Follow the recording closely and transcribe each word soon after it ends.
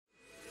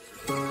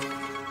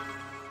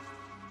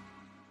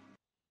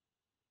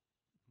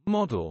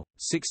Model,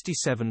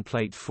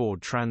 67-plate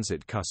Ford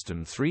Transit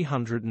Custom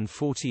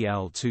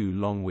 340L2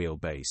 long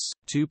wheelbase,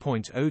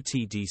 2.0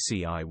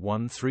 Tdci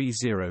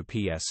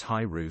 130Ps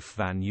high roof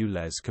van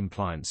ULEZ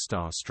compliant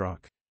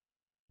Starstruck.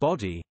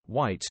 Body,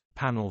 white,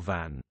 panel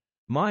van.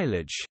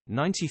 Mileage,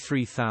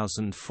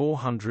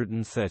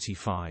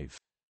 93,435.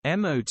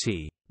 MOT,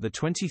 the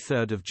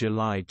 23rd of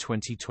July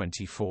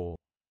 2024.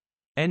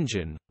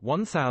 Engine,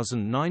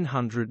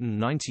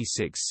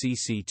 1996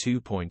 cc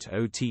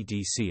 2.0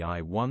 Tdci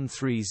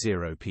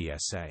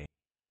 130Psa.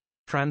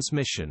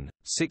 Transmission,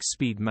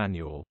 6-speed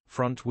manual,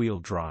 front-wheel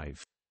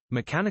drive.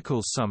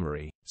 Mechanical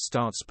summary,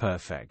 starts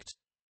perfect.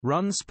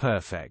 Runs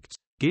perfect.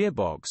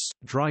 Gearbox,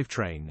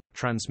 drivetrain,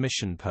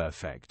 transmission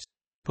perfect.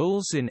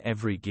 Pulls in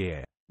every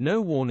gear.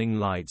 No warning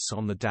lights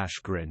on the dash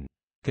grin.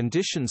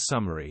 Condition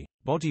summary,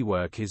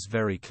 bodywork is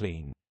very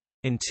clean.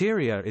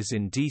 Interior is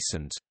in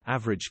decent,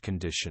 average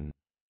condition.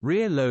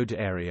 Rear load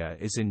area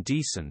is in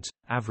decent,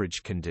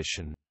 average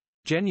condition.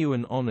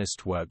 Genuine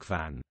honest work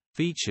van.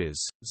 Features,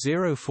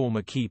 0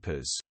 former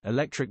keepers,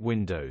 electric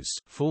windows,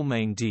 full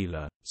main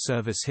dealer,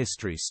 service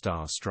history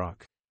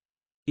Starstruck.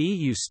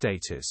 EU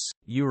status,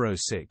 Euro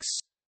 6.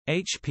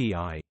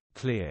 HPI,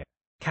 clear.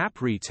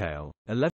 Cap retail, 11.